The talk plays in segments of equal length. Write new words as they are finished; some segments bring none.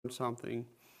something.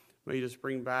 May you just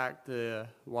bring back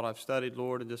what I've studied,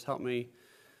 Lord, and just help me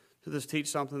to just teach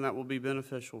something that will be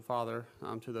beneficial, Father,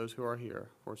 to those who are here.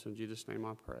 For it's in Jesus' name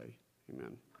I pray.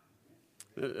 Amen.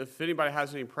 If anybody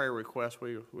has any prayer requests,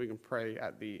 we can pray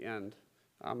at the end.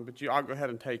 But I'll go ahead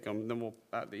and take them, and then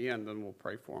at the end, then we'll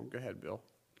pray for them. Go ahead, Bill.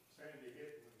 Sandy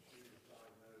Hickman, she was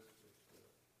diagnosed with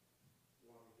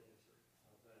lung cancer.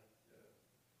 I think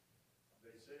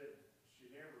they said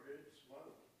she never did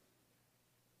smoke,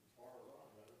 as far as I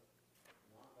know.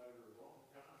 And I know her a long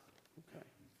time. Okay.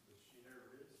 But she never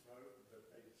did smoke, but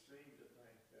they seem to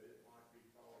think that it might be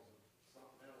causing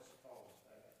something else caused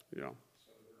that. Yeah.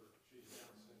 So she's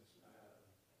down in Cincinnati.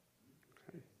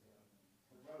 Okay.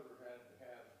 Her mother had to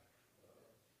have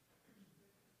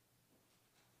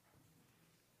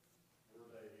where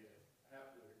they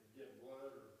have to get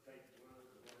blood or take blood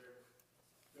or whatever,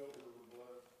 filter the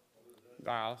blood. What is that?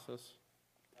 Dialysis.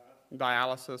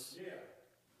 Dialysis. Yeah.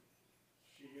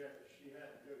 She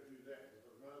had to go through that with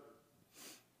her mother.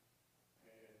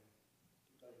 And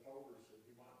they told her, said,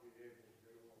 you might be able to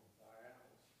go on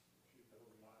dialysis. She told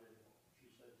them I didn't want. She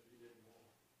said she didn't want.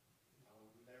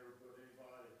 Never put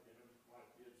anybody, my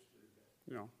kids through that.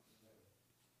 Yeah.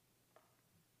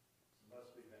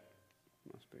 Must be bad.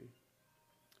 Must be.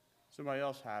 Somebody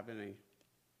else have any?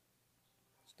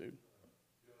 Stu.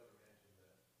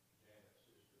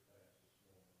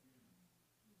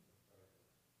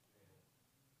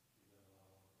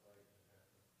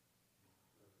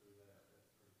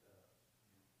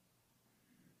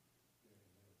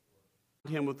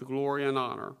 Him with the glory and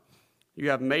honor. You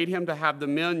have made him to have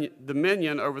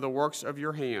dominion over the works of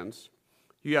your hands.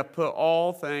 You have put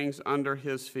all things under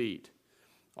his feet,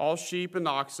 all sheep and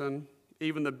oxen,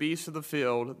 even the beasts of the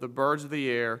field, the birds of the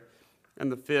air,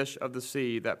 and the fish of the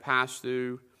sea that pass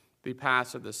through the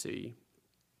paths of the sea.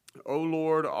 O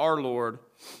Lord, our Lord,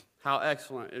 how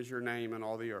excellent is your name in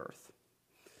all the earth.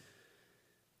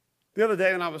 The other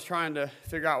day when I was trying to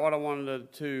figure out what I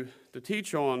wanted to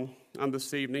teach on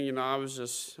this evening, I was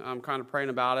just kind of praying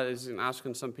about it and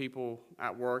asking some people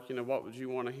at work, what would you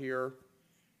want to hear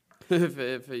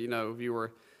if you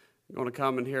were going to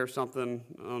come and hear something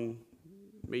on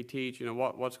me teach,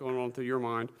 what's going on through your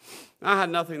mind. I had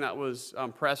nothing that was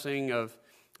pressing of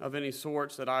any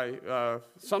sorts that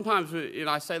sometimes,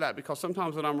 I say that because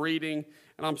sometimes when I'm reading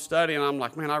and I'm studying, I'm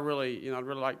like, man, I'd really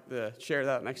like to share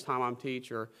that next time I'm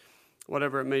teach or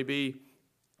whatever it may be.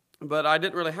 But I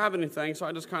didn't really have anything, so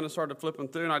I just kind of started flipping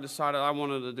through, and I decided I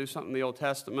wanted to do something in the Old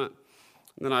Testament.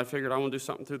 And then I figured I want to do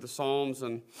something through the Psalms,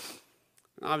 and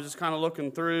I was just kind of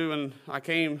looking through, and I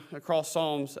came across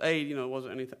Psalms 8. It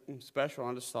wasn't anything special.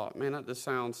 I just thought, man, I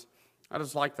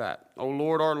just like that. Oh,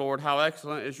 Lord, our Lord, how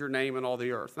excellent is your name in all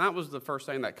the earth. And that was the first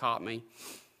thing that caught me.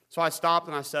 So I stopped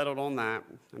and I settled on that,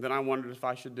 and then I wondered if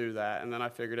I should do that, and then I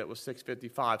figured it was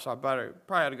 6:55, so I probably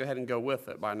had to go ahead and go with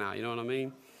it by now, you know what I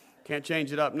mean? Can't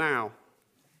change it up now.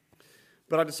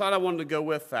 But I decided I wanted to go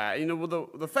with that.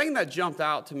 The thing that jumped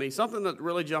out to me, something that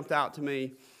really jumped out to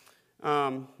me,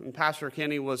 and Pastor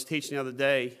Kenny was teaching the other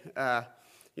day,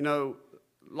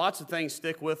 lots of things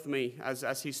stick with me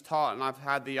as he's taught, and I've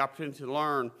had the opportunity to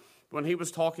learn. When he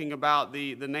was talking about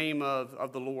the name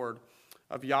of the Lord,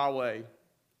 of Yahweh,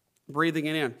 breathing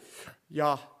it in,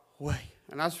 Yahweh.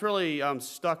 And that's really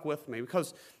stuck with me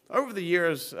because over the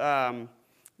years,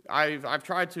 I've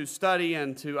tried to study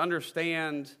and to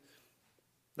understand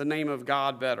the name of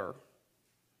God better.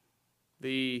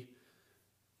 The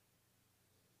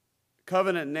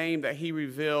covenant name that he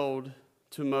revealed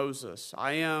to Moses.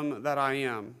 I am that I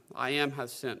am. I am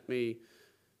has sent me.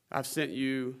 I've sent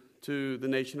you to the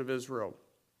nation of Israel.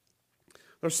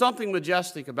 There's something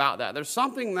majestic about that. There's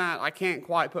something that I can't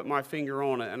quite put my finger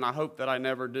on it, and I hope that I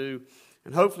never do.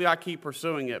 And hopefully I keep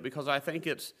pursuing it because I think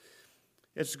it's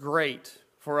great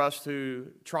for us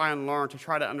to try and learn, to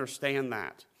try to understand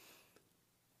that.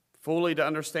 Fully to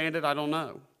understand it, I don't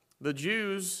know. The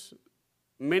Jews,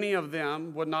 many of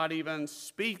them would not even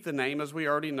speak the name, as we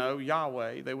already know,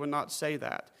 Yahweh. They would not say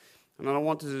that. And I don't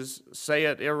want to say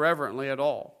it irreverently at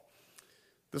all.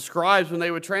 The scribes, when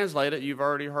they would translate it, you've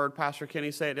already heard Pastor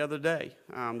Kenny say it the other day,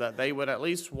 that they would at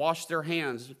least wash their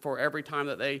hands for every time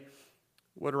that they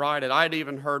would write it. I'd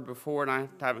even heard before, and I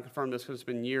haven't confirmed this because it's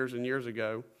been years and years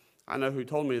ago. I know who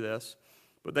told me this,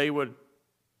 but they would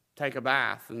take a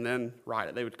bath and then write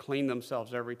it. They would clean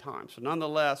themselves every time. So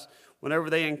nonetheless, whenever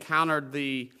they encountered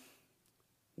the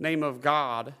name of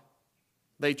God,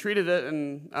 they treated it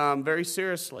very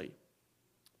seriously.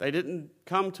 They didn't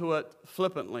come to it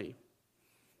flippantly.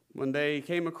 When they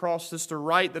came across just to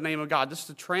write the name of God, just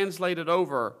to translate it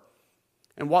over,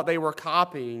 and what they were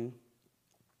copying,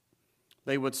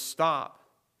 they would stop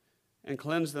and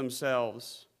cleanse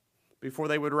themselves before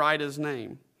they would write his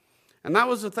name. And that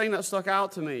was the thing that stuck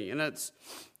out to me. And it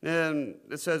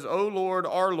says, O Lord,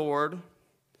 our Lord.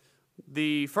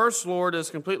 The first Lord is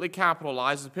completely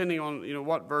capitalized, depending on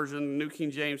what version. New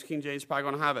King James is probably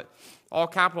going to have it all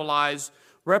capitalized,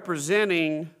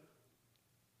 representing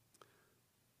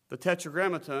the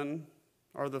tetragrammaton,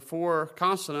 or the four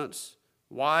consonants,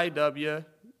 YHWH,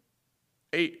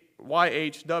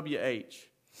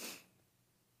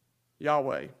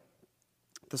 Yahweh.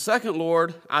 The second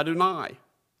Lord, Adonai.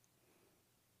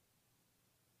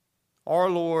 Our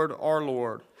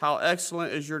Lord, how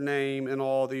excellent is your name in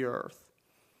all the earth.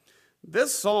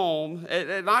 This psalm,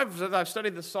 and I've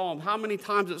studied this psalm, how many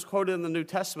times it's quoted in the New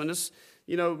Testament? It's,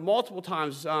 multiple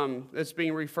times it's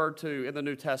being referred to in the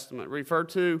New Testament, referred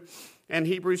to in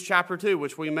Hebrews chapter 2,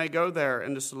 which we may go there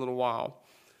in just a little while.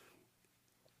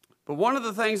 But one of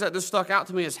the things that just stuck out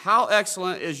to me is how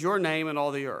excellent is your name in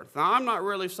all the earth. Now, I'm not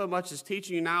really so much as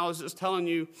teaching you now as just telling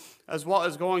you as what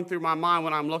is going through my mind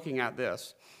when I'm looking at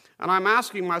this. And I'm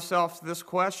asking myself this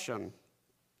question: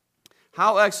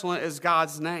 how excellent is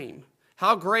God's name?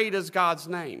 How great is God's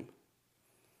name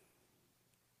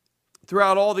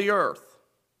throughout all the earth?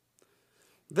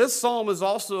 This psalm is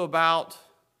also about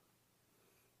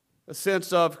a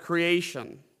sense of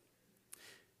creation.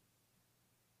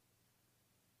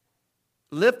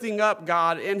 Lifting up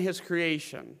God in his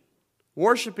creation.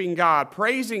 Worshiping God,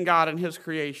 praising God in his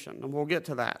creation. And we'll get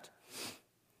to that.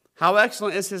 How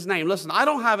excellent is his name? Listen, I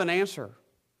don't have an answer.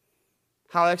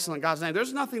 How excellent God's name.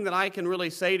 There's nothing that I can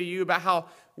really say to you about how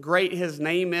great his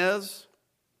name is,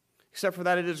 except for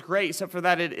that it is great, except for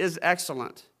that it is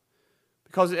excellent.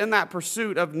 Because in that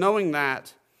pursuit of knowing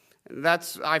that,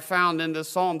 I found in this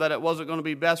psalm that it wasn't going to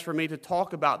be best for me to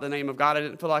talk about the name of God. I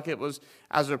didn't feel like it was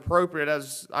as appropriate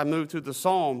as I moved through the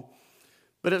psalm.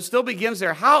 But it still begins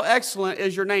there. How excellent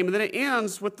is your name? And then it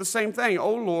ends with the same thing.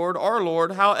 O Lord, our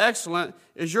Lord, how excellent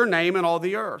is your name in all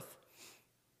the earth.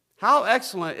 How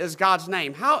excellent is God's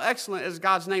name? How excellent is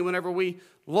God's name whenever we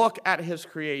look at his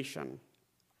creation?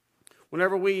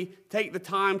 Whenever we take the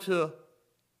time to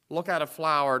look at a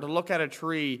flower, to look at a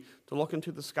tree, to look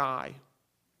into the sky,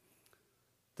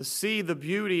 to see the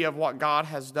beauty of what God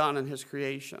has done in his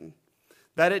creation,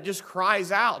 that it just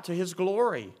cries out to his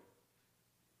glory.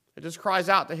 It just cries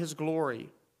out to his glory.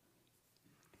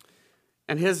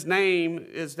 And his name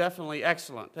is definitely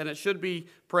excellent. And it should be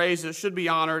praised, it should be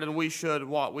honored, and we should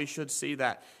what? We should see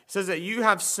that. It says that you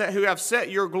have who have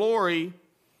set your glory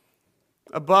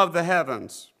above the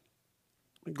heavens.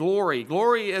 Glory.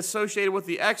 Glory is associated with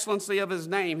the excellency of his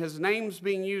name. His name's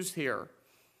being used here.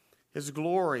 His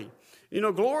glory.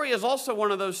 Glory is also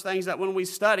one of those things that when we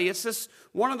study, it's just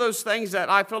one of those things that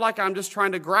I feel like I'm just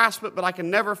trying to grasp it, but I can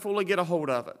never fully get a hold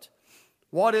of it.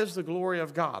 What is the glory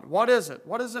of God? What is it?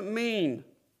 What does it mean?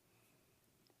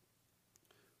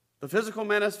 The physical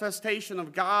manifestation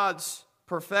of God's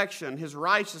perfection, his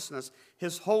righteousness,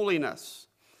 his holiness.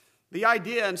 The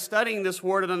idea in studying this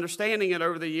word and understanding it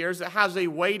over the years, it has a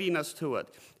weightiness to it.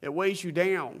 It weighs you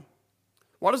down.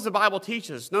 What does the Bible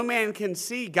teach us? No man can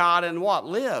see God and what?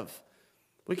 Live.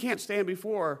 We can't stand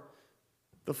before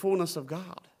the fullness of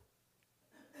God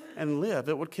and live.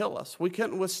 It would kill us. We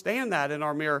couldn't withstand that in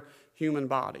our mere human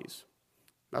bodies.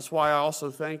 That's why I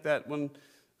also think that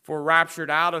if we're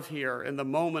raptured out of here, in the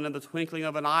moment, in the twinkling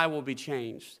of an eye, will be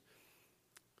changed.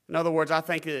 In other words, I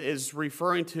think it is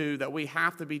referring to that we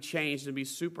have to be changed and be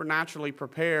supernaturally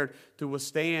prepared to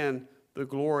withstand the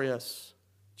glorious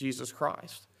Jesus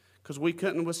Christ. Because we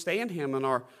couldn't withstand him in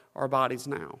our bodies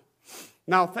now.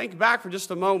 Now, think back for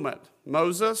just a moment.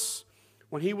 Moses,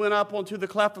 when he went up onto the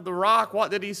cleft of the rock,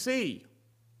 what did he see?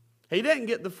 He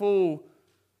didn't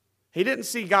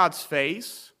see God's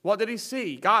face. What did he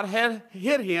see? God had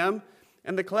hid him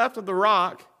in the cleft of the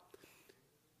rock.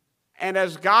 And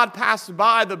as God passed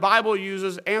by, the Bible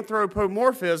uses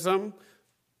anthropomorphism.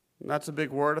 That's a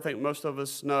big word I think most of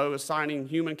us know, assigning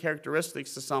human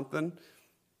characteristics to something.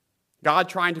 God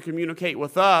trying to communicate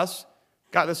with us.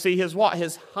 Got to see his what?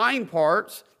 His hind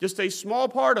parts, just a small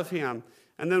part of him.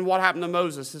 And then what happened to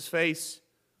Moses? His face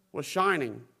was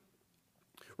shining,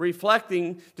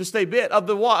 reflecting just a bit of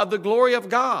the what? Of the glory of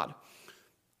God.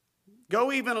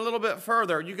 Go even a little bit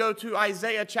further. You go to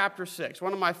Isaiah chapter 6,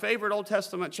 one of my favorite Old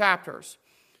Testament chapters.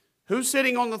 Who's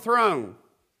sitting on the throne?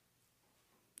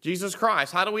 Jesus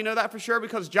Christ. How do we know that for sure?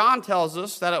 Because John tells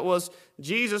us that it was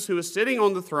Jesus who was sitting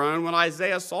on the throne when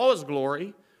Isaiah saw his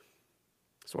glory.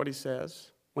 That's what he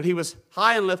says. When he was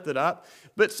high and lifted up.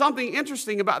 But something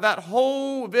interesting about that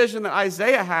whole vision that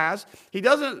Isaiah has, he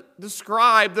doesn't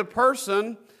describe the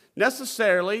person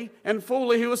necessarily and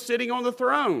fully who was sitting on the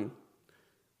throne.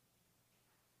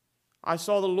 I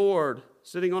saw the Lord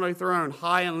sitting on a throne,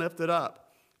 high and lifted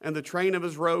up, and the train of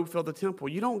his robe filled the temple.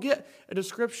 You don't get a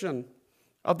description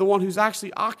of the one who's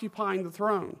actually occupying the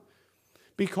throne,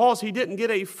 because he didn't get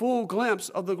a full glimpse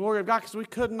of the glory of God, because we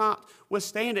could not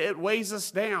withstand it. It weighs us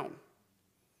down.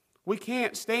 We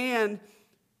can't stand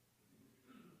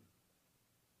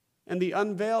in the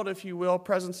unveiled, if you will,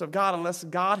 presence of God unless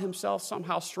God himself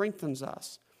somehow strengthens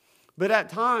us. But at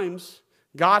times,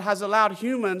 God has allowed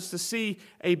humans to see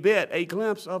a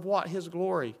glimpse of what? His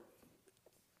glory.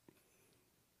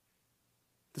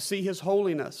 To see his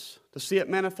holiness, to see it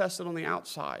manifested on the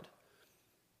outside.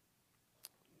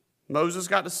 Moses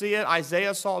got to see it.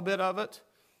 Isaiah saw a bit of it.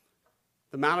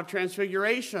 The Mount of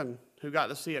Transfiguration, who got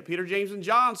to see it? Peter, James, and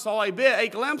John saw a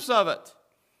glimpse of it.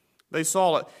 They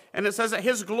saw it. And it says that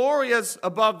his glory is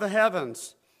above the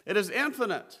heavens. It is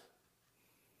infinite.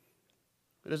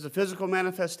 It is the physical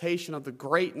manifestation of the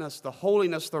greatness, the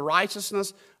holiness, the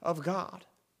righteousness of God.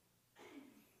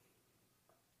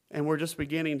 And we're just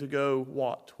beginning to go,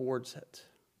 what? Towards it.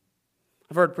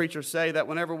 I've heard preachers say that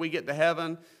whenever we get to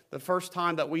heaven, the first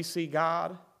time that we see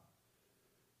God,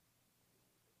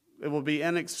 it will be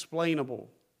inexplainable.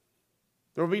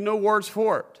 There will be no words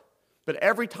for it. But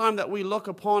every time that we look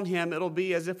upon him, it'll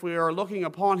be as if we are looking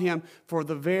upon him for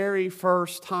the very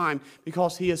first time,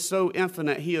 because he is so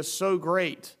infinite, he is so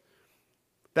great,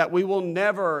 that we will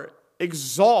never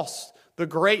exhaust the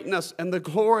greatness and the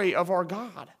glory of our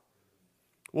God.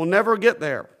 We'll never get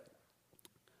there.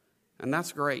 And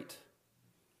that's great.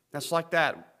 That's like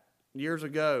that years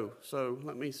ago. So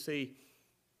let me see.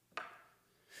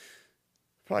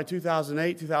 Probably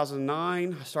 2008,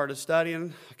 2009, I started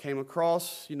studying. I came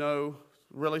across,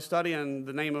 really studying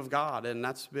the name of God. And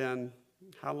that's been,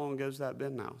 how long ago has that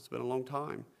been now? It's been a long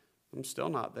time. I'm still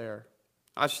not there.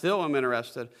 I still am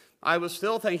interested. I was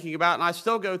still thinking about it, and I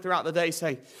still go throughout the day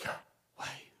saying,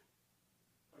 Yahweh.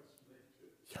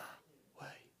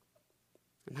 Yahweh.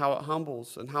 And how it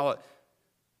humbles and how it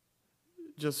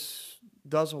just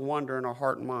does a wonder in our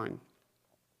heart and mind.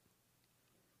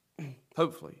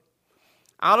 Hopefully.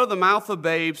 Out of the mouth of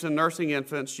babes and nursing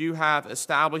infants, you have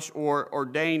established or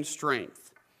ordained strength.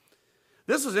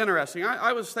 This is interesting.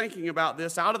 I was thinking about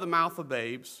this. Out of the mouth of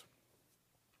babes,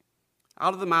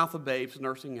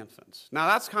 nursing infants. Now,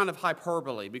 that's kind of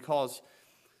hyperbole, because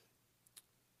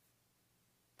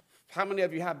how many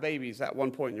of you have babies at one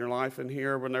point in your life in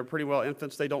here when they're pretty well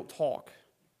infants? They don't talk.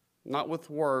 Not with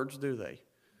words, do they?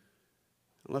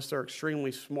 Unless they're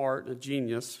extremely smart and a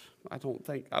genius. I don't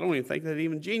even think that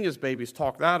even genius babies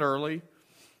talk that early.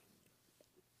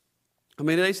 I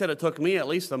mean, they said it took me at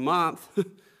least a month.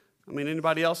 I mean,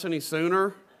 anybody else any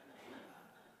sooner?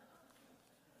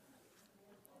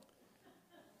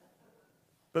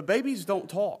 But babies don't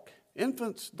talk.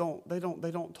 Infants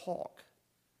don't talk.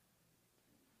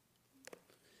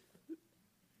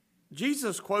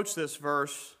 Jesus quotes this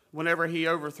verse whenever he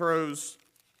overthrows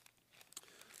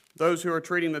those who are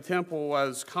treating the temple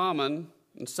as common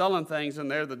and selling things in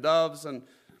there, the doves and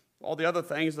all the other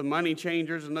things, the money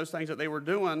changers and those things that they were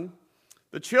doing.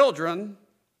 The children,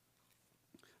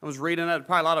 I was reading that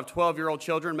probably a lot of 12-year-old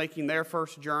children making their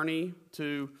first journey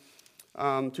to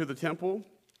the temple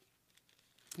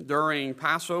during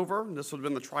Passover. This would have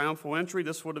been the triumphal entry.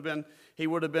 He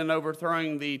would have been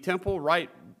overthrowing the temple right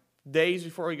days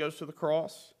before he goes to the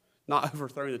cross. Not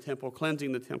overthrowing the temple,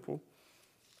 cleansing the temple.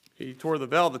 He tore the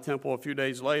veil of the temple a few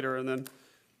days later, and then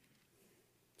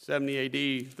 70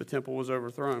 AD, the temple was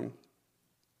overthrown.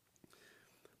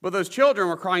 But those children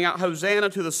were crying out, Hosanna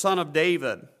to the Son of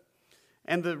David.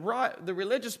 And the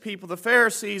religious people, the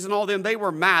Pharisees and all them, they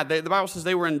were mad. The Bible says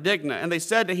they were indignant. And they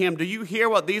said to him, do you hear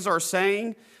what these are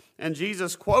saying? And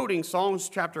Jesus, quoting Psalms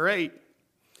chapter 8,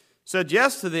 said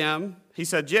yes to them. He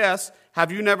said, yes,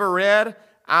 have you never read,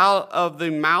 out of the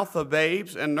mouth of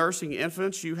babes and nursing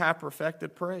infants, you have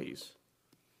perfected praise.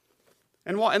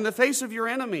 And what? In the face of your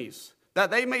enemies,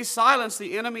 that they may silence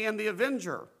the enemy and the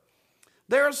avenger.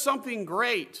 There is something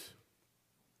great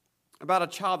about a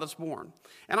child that's born.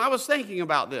 And I was thinking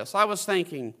about this.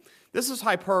 This is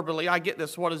hyperbole. I get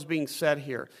this, what is being said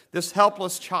here. This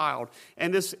helpless child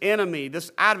and this enemy,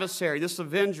 this adversary, this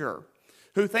avenger,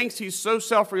 who thinks he's so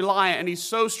self-reliant and he's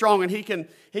so strong and he can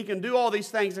do all these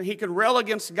things and he can rail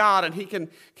against God and he can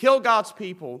kill God's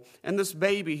people. And this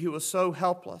baby who was so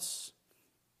helpless,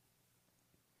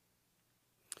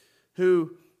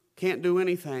 who can't do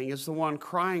anything, is the one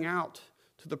crying out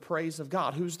to the praise of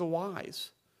God. Who's the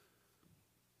wise?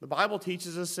 The Bible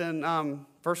teaches us in 1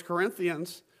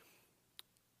 Corinthians,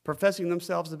 professing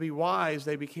themselves to be wise,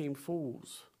 they became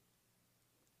fools.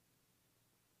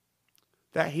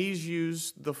 That he's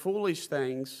used the foolish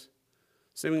things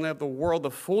seemingly of the world,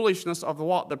 the foolishness of the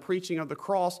what? The preaching of the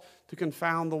cross to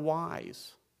confound the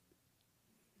wise.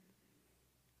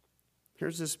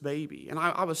 Here's this baby. And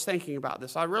I was thinking about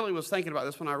this. I really was thinking about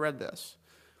this when I read this.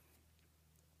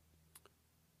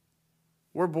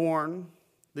 We're born,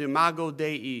 the imago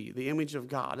Dei, the image of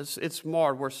God. It's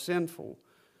marred. We're sinful.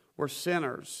 We're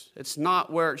sinners. It's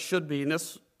not where it should be. And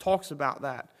this talks about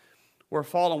that. We're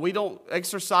fallen. We don't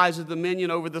exercise a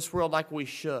dominion over this world like we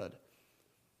should.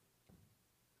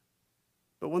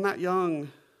 But when that young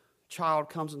child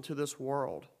comes into this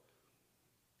world,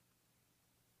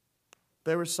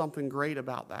 there is something great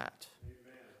about that. Amen.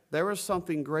 There is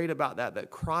something great about that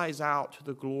cries out to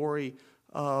the glory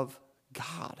of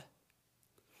God.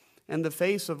 In the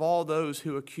face of all those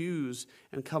who accuse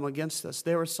and come against us,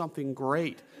 there is something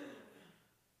great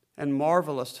and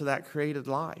marvelous to that created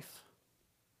life.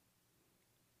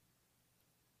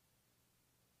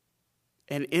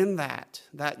 And in that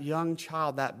young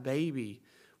child, that baby,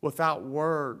 without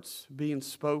words being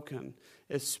spoken,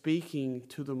 is speaking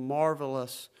to the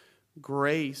marvelous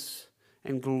grace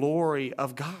and glory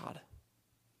of God.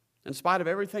 In spite of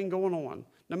everything going on,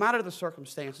 no matter the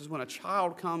circumstances, when a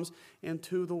child comes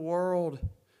into the world,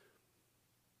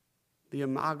 the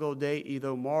imago Dei,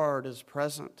 though marred, is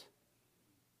present.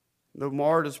 Though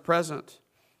marred is present.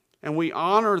 And we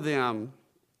honor them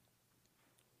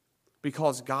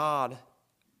because God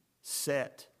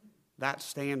set that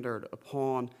standard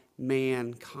upon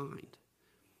mankind.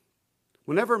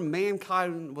 Whenever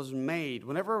mankind was made,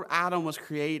 whenever Adam was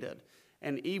created,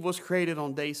 and Eve was created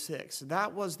on day 6,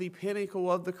 that was the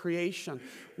pinnacle of the creation.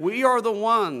 We are the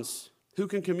ones who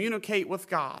can communicate with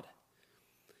God.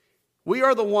 We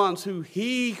are the ones who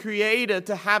He created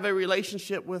to have a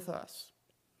relationship with us.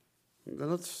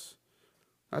 That's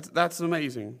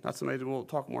amazing. That's amazing. We'll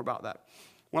talk more about that.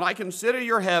 When I consider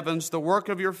your heavens, the work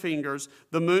of your fingers,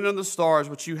 the moon and the stars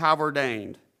which you have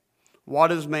ordained,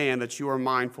 what is man that you are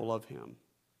mindful of him?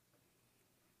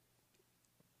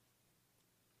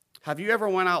 Have you ever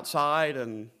went outside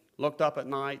and looked up at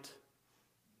night?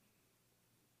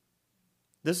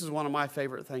 This is one of my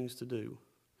favorite things to do.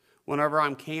 Whenever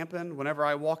I'm camping, whenever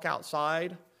I walk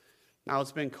outside, now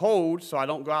it's been cold, so I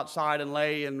don't go outside and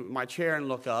lay in my chair and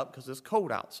look up because it's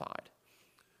cold outside.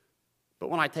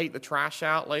 But when I take the trash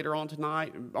out later on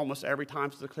tonight, almost every time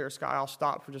it's the clear sky, I'll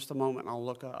stop for just a moment and I'll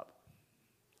look up.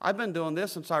 I've been doing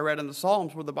this since I read in the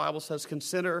Psalms where the Bible says,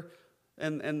 consider,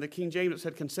 and the King James it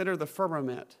said, consider the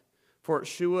firmament, for it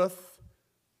sheweth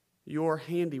your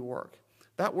handiwork.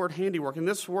 That word handiwork, and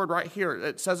this word right here,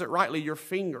 it says it rightly, your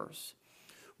fingers.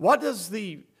 What does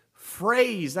the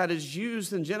phrase that is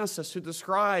used in Genesis to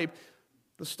describe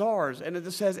the stars? And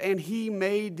it says, and He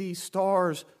made these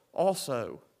stars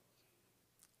also.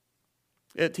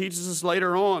 It teaches us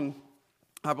later on,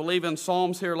 I believe in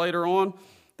Psalms here later on,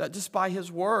 that just by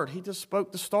His word, He just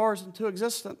spoke the stars into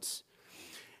existence.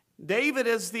 David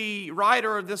is the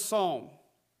writer of this psalm.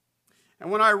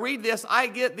 And when I read this, I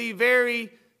get the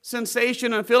very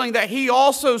sensation and feeling that he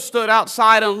also stood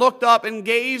outside and looked up and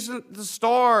gazed at the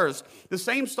stars, the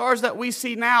same stars that we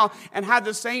see now, and had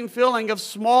the same feeling of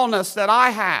smallness that I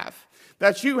have,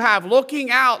 that you have, looking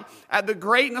out at the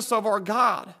greatness of our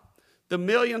God. The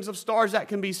millions of stars that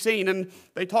can be seen. And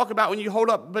they talk about when you hold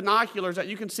up binoculars that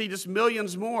you can see just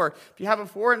millions more. If you have a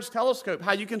 4-inch telescope,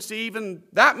 how you can see even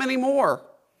that many more.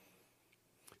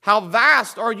 How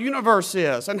vast our universe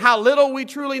is and how little we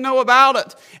truly know about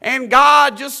it. And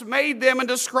God just made them and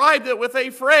described it with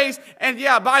a phrase. And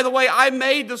yeah, by the way, I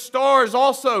made the stars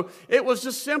also. It was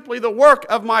just simply the work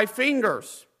of my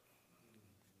fingers.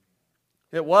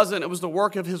 It wasn't. It was the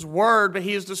work of His Word, but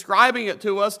He is describing it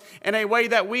to us in a way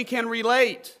that we can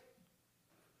relate.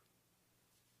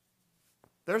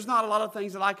 There's not a lot of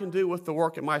things that I can do with the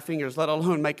work of my fingers, let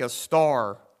alone make a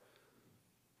star.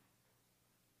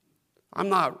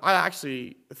 I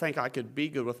actually think I could be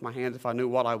good with my hands if I knew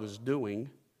what I was doing.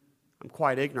 I'm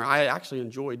quite ignorant. I actually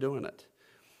enjoy doing it.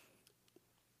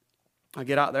 I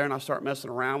get out there and I start messing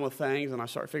around with things and I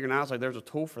start figuring out, it's like, there's a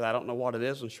tool for that. I don't know what it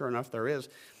is, and sure enough, there is.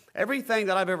 Everything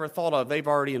that I've ever thought of, they've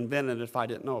already invented if I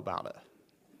didn't know about it.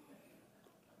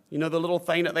 You know the little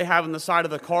thing that they have in the side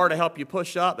of the car to help you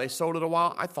push up? They sold it a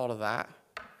while. I thought of that.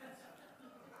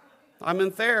 I'm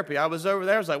in therapy. I was over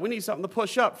there. I was like, we need something to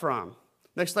push up from.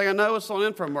 Next thing I know, it's on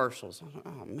infomercials. I'm like,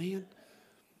 oh, man.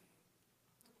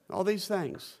 All these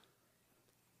things.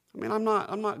 I mean, I'm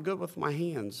not good with my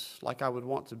hands like I would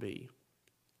want to be.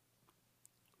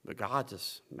 But God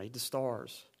just made the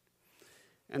stars.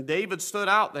 And David stood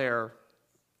out there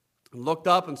and looked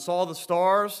up and saw the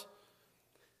stars.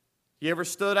 You ever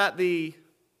stood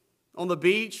on the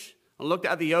beach and looked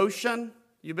at the ocean?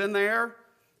 You've been there?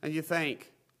 and you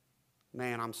think,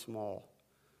 man, I'm small.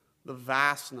 The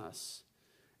vastness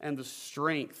and the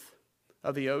strength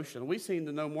of the ocean. We seem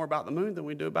to know more about the moon than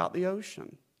we do about the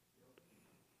ocean.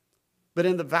 But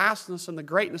in the vastness and the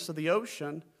greatness of the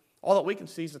ocean, all that we can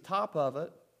see is the top of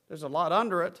it. There's a lot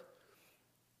under it.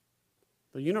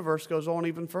 The universe goes on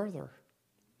even further.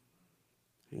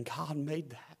 And God made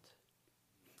that.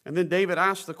 And then David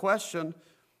asked the question,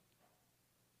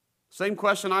 same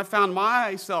question I found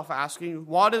myself asking,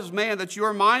 what is man that you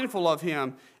are mindful of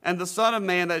him, and the Son of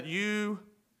Man that you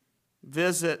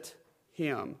visit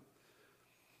him?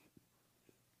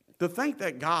 To think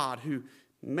that God, who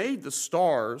made the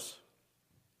stars,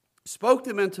 spoke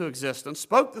them into existence,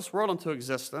 spoke this world into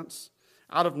existence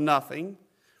out of nothing,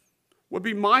 would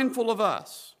be mindful of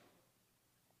us.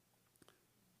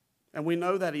 And we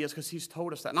know that he is because he's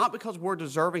told us that. Not because we're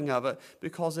deserving of it,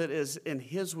 because it is in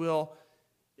his will,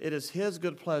 it is his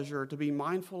good pleasure to be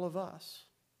mindful of us.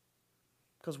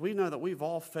 Because we know that we've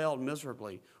all failed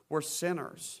miserably. We're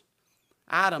sinners.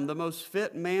 Adam, the most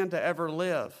fit man to ever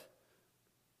live,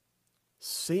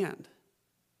 sinned.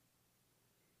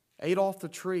 Ate off the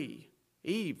tree.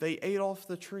 Eve, they ate off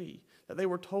the tree that they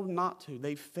were told not to.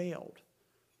 They failed.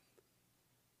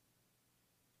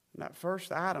 And that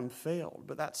first Adam failed,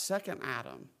 but that second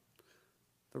Adam,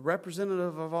 the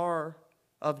representative of our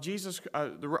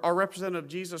representative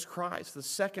Jesus Christ, the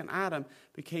second Adam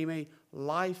became a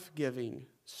life-giving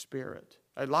spirit.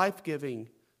 A life-giving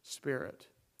spirit.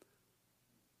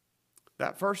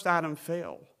 That first Adam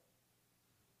failed.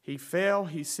 He fell,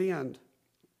 he sinned.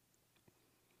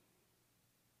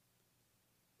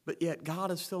 But yet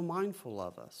God is still mindful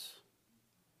of us.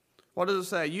 What does it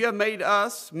say? You have made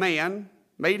us, man,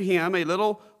 made him a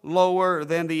little lower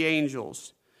than the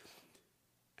angels,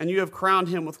 and you have crowned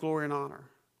him with glory and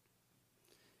honor.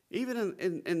 Even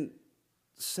in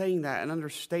saying that and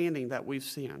understanding that we've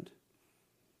sinned,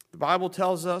 the Bible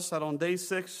tells us that on day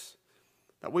 6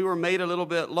 that we were made a little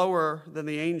bit lower than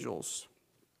the angels.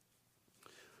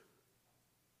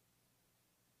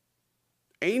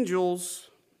 Angels,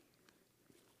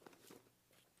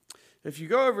 if you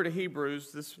go over to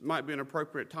Hebrews, this might be an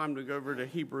appropriate time to go over to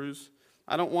Hebrews.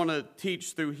 I don't want to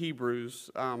teach through Hebrews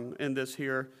in this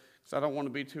here, because I don't want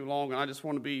to be too long, and I just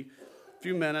want to be a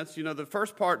few minutes. You know, the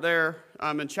first part there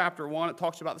in chapter 1, it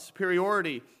talks about the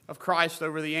superiority of Christ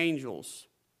over the angels.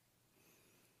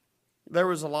 There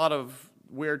was a lot of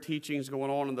weird teachings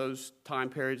going on in those time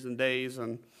periods and days,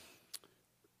 and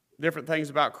different things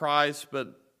about Christ,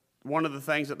 but one of the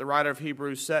things that the writer of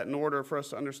Hebrews set in order for us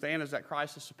to understand is that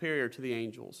Christ is superior to the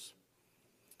angels.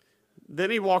 Then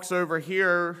he walks over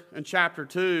here in chapter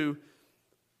 2,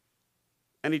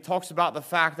 and he talks about the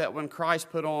fact that when Christ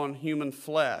put on human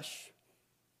flesh,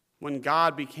 when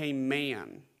God became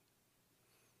man,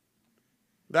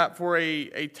 that for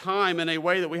a time and a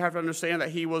way that we have to understand that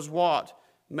he was what?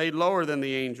 Made lower than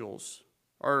the angels,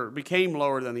 or became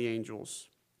lower than the angels.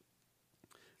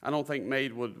 I don't think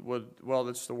made would well,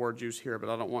 that's the word used here, but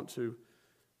I don't want to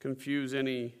confuse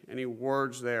any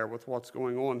words there with what's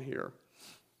going on here.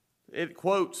 It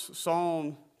quotes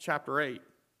Psalm chapter 8.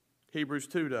 Hebrews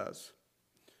 2 does.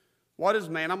 What is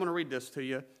man? I'm going to read this to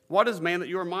you. What is man that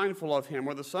you are mindful of him,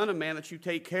 or the Son of Man that you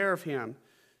take care of him?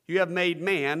 You have made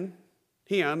man,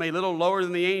 him, a little lower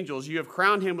than the angels. You have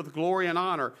crowned him with glory and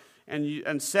honor,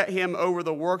 and set him over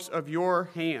the works of your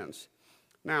hands.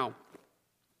 Now,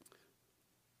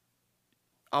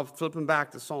 I'll flip him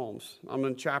back to Psalms. I'm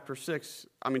in chapter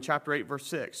 8, verse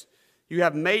 6. You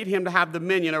have made him to have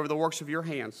dominion over the works of your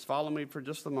hands. Follow me for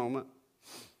just a moment.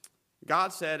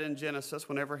 God said in Genesis,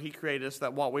 whenever he created us,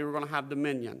 that we were going to have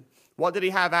dominion. What did he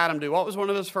have Adam do? What was one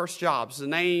of his first jobs? To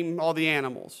name all the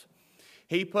animals.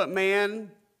 He put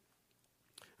man,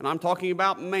 and I'm talking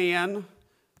about man,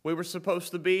 we were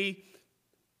supposed to be,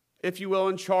 if you will,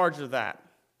 in charge of that.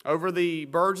 Over the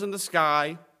birds in the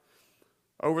sky,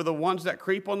 over the ones that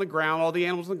creep on the ground, all the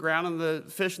animals on the ground, and the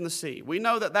fish in the sea. We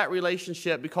know that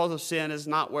relationship, because of sin, is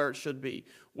not where it should be.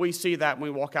 We see that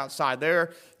when we walk outside.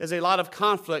 There is a lot of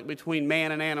conflict between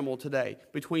man and animal today,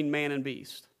 between man and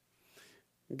beast.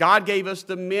 God gave us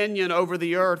dominion over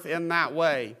the earth in that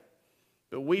way.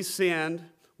 But we sinned,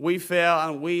 we fell,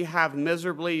 and we have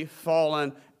miserably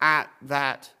fallen at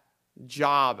that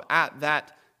job, at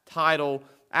that title,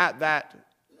 at that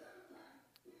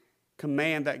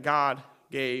command that God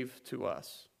gave to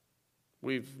us.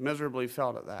 We've miserably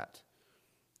failed at that.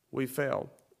 We failed.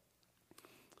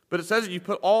 But it says that you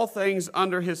put all things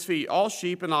under his feet, all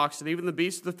sheep and oxen, even the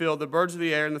beasts of the field, the birds of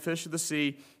the air, and the fish of the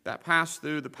sea that pass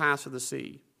through the paths of the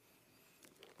sea.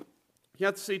 You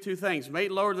have to see two things.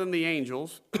 Made lower than the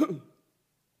angels.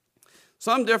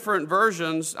 Some different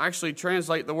versions actually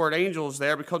translate the word angels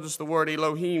there because it's the word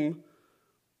Elohim.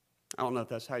 I don't know if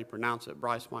that's how you pronounce it.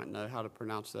 Bryce might know how to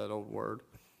pronounce that old word.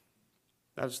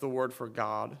 That's the word for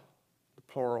God, the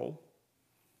plural.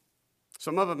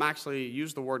 Some of them actually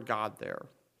use the word God there.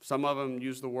 Some of them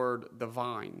use the word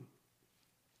divine.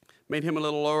 Made him a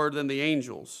little lower than the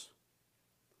angels.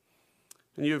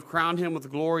 And you have crowned him with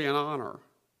glory and honor.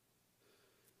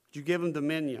 You give him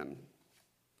dominion.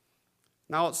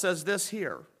 Now it says this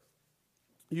here.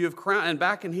 You have crowned, and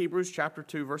back in Hebrews chapter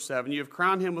 2, verse 7, you have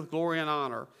crowned him with glory and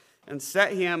honor and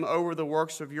set him over the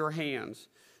works of your hands.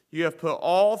 You have put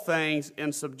all things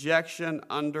in subjection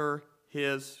under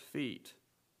his feet.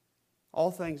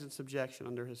 All things in subjection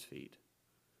under his feet.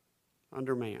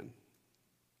 Under man.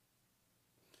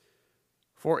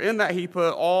 For in that he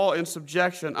put all in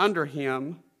subjection under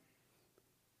him,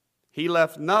 he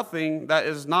left nothing that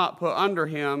is not put under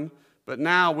him, but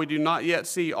now we do not yet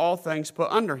see all things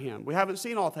put under him. We haven't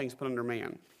seen all things put under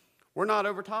man. We're not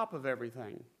over top of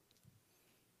everything.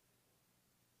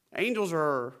 Angels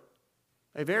are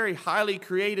a very highly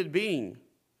created being,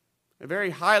 a very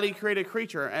highly created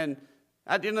creature, and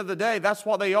at the end of the day, that's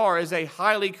what they are, is a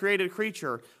highly created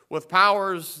creature with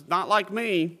powers not like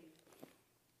me.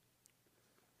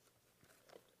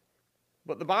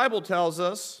 But the Bible tells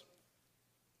us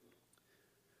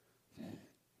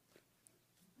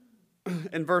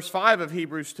in verse 5 of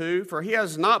Hebrews 2, for he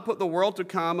has not put the world to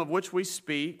come of which we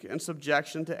speak in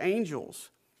subjection to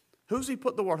angels. Who's he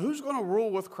put the world? Who's going to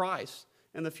rule with Christ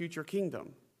in the future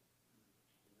kingdom?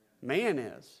 Man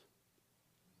is.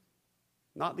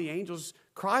 Not the angels.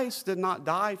 Christ did not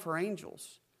die for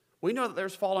angels. We know that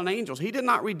there's fallen angels. He did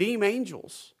not redeem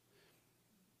angels.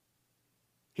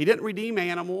 He didn't redeem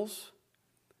animals.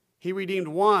 He redeemed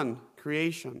one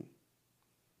creation.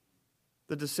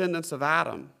 The descendants of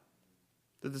Adam.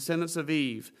 The descendants of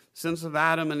Eve. Descendants of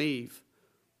Adam and Eve.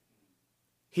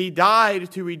 He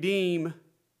died to redeem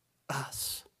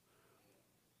us.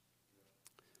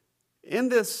 In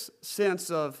this sense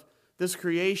of this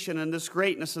creation and this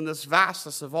greatness and this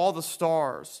vastness of all the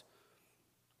stars,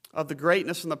 of the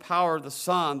greatness and the power of the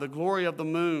sun, the glory of the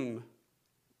moon,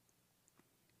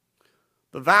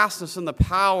 the vastness and the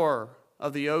power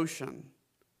of the ocean,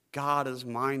 God is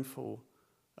mindful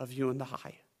of you and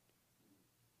I.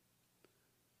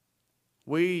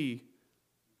 We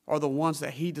are the ones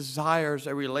that he desires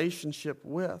a relationship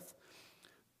with.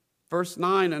 Verse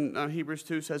 9 in Hebrews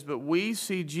 2 says, but we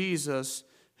see Jesus,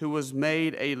 who was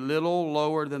made a little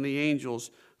lower than the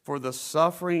angels for the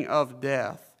suffering of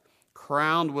death,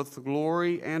 crowned with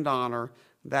glory and honor,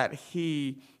 that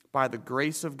he, by the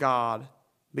grace of God,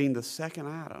 being the second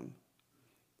Adam,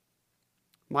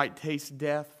 might taste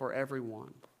death for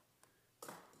everyone.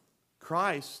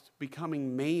 Christ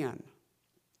becoming man.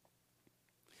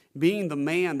 Being the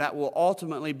man that will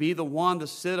ultimately be the one to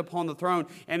sit upon the throne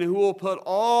and who will put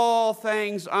all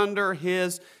things under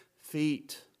his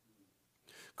feet.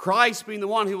 Christ being the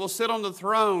one who will sit on the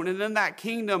throne and in that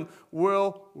kingdom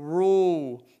will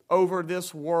rule over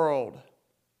this world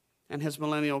and his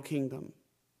millennial kingdom.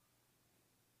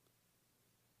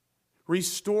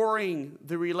 Restoring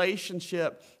the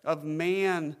relationship of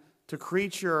man to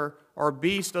creature or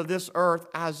beast of this earth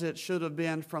as it should have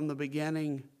been from the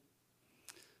beginning.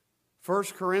 1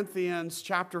 Corinthians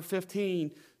chapter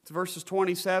 15, verses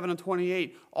 27 and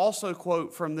 28 also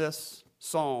quote from this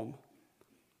psalm,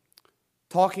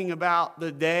 talking about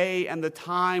the day and the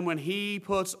time when he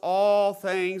puts all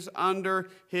things under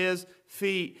his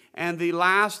feet. And the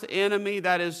last enemy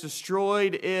that is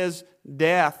destroyed is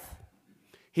death.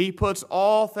 He puts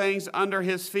all things under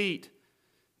his feet.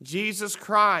 Jesus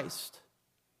Christ,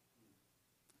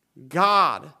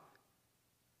 God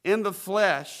in the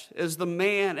flesh, is the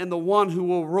man and the one who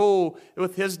will rule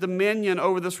with his dominion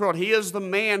over this world. He is the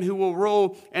man who will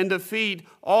rule and defeat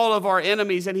all of our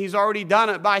enemies, and he's already done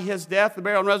it by his death, the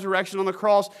burial, and resurrection on the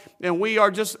cross, and we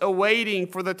are just awaiting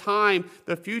for the time,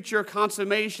 the future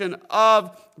consummation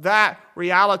of that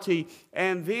reality.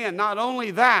 And then, not only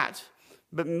that,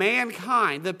 but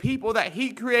mankind, the people that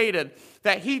he created,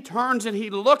 that he turns and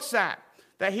he looks at,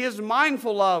 that he is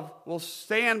mindful of, will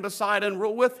stand beside and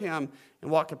rule with him. In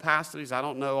what capacities? I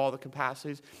don't know all the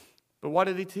capacities. But what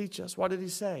did he teach us? What did he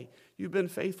say? You've been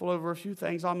faithful over a few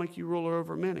things. I'll make you ruler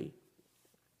over many.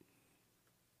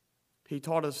 He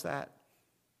taught us that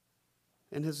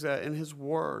in his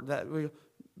word, that we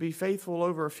be faithful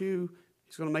over a few.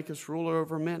 He's going to make us ruler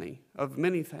over many, of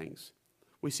many things.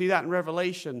 We see that in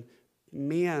Revelation.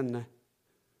 Men.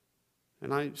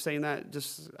 And I'm saying that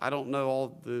just, I don't know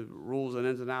all the rules and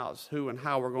ins and outs, who and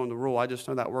how we're going to rule. I just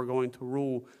know that we're going to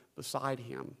rule beside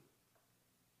him.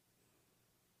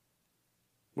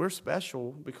 We're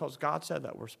special because God said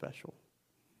that we're special.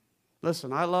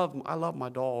 Listen, I love my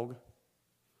dog.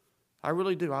 I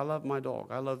really do. I love my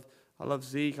dog. I love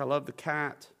Zeke. I love the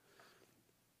cat.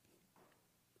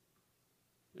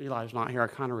 Eli's not here. I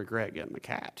kind of regret getting the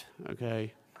cat,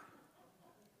 okay?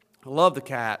 I love the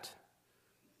cat.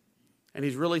 And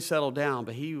he's really settled down,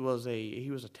 but he was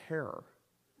a terror.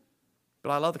 But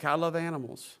I love the cat. I love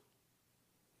animals.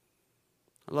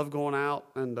 I love going out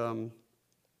and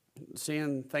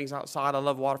seeing things outside. I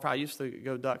love waterfowl. I used to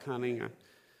go duck hunting.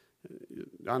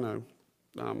 I know.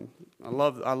 I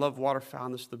love waterfowl,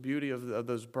 and it's the beauty of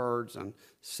those birds and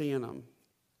seeing them.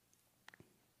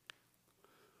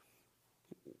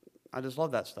 I just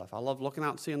love that stuff. I love looking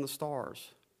out and seeing the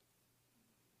stars.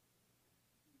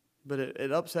 But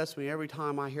it upsets me every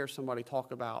time I hear somebody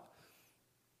talk about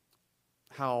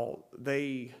how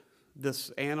this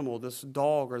animal, this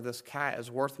dog or this cat is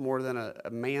worth more than a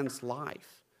man's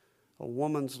life, a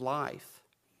woman's life,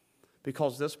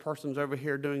 because this person's over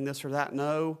here doing this or that.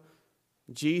 No,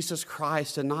 Jesus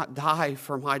Christ did not die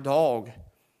for my dog.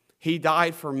 He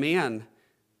died for men.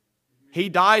 He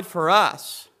died for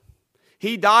us.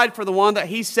 He died for the one that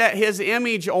he set his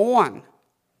image on.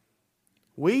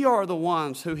 We are the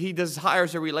ones who he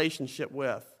desires a relationship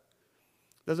with.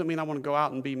 Doesn't mean I want to go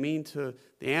out and be mean to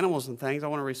the animals and things. I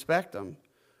want to respect them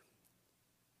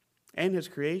and his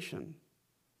creation.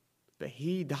 But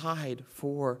he died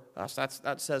for us.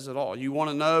 That says it all. You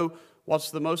want to know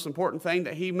what's the most important thing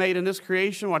that he made in this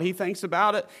creation, what he thinks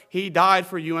about it? He died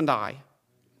for you and I.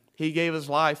 He gave his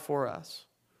life for us.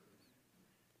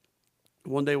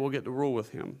 One day we'll get to rule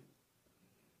with him.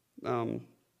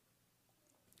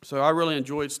 So I really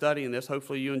enjoyed studying this.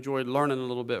 Hopefully you enjoyed learning a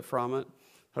little bit from it.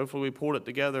 Hopefully we pulled it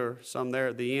together some there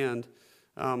at the end.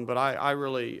 But I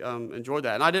really enjoyed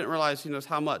that. And I didn't realize,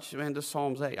 how much, this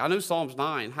Psalms 8. I knew Psalms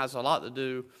 9 has a lot to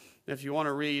do. If you want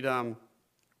to read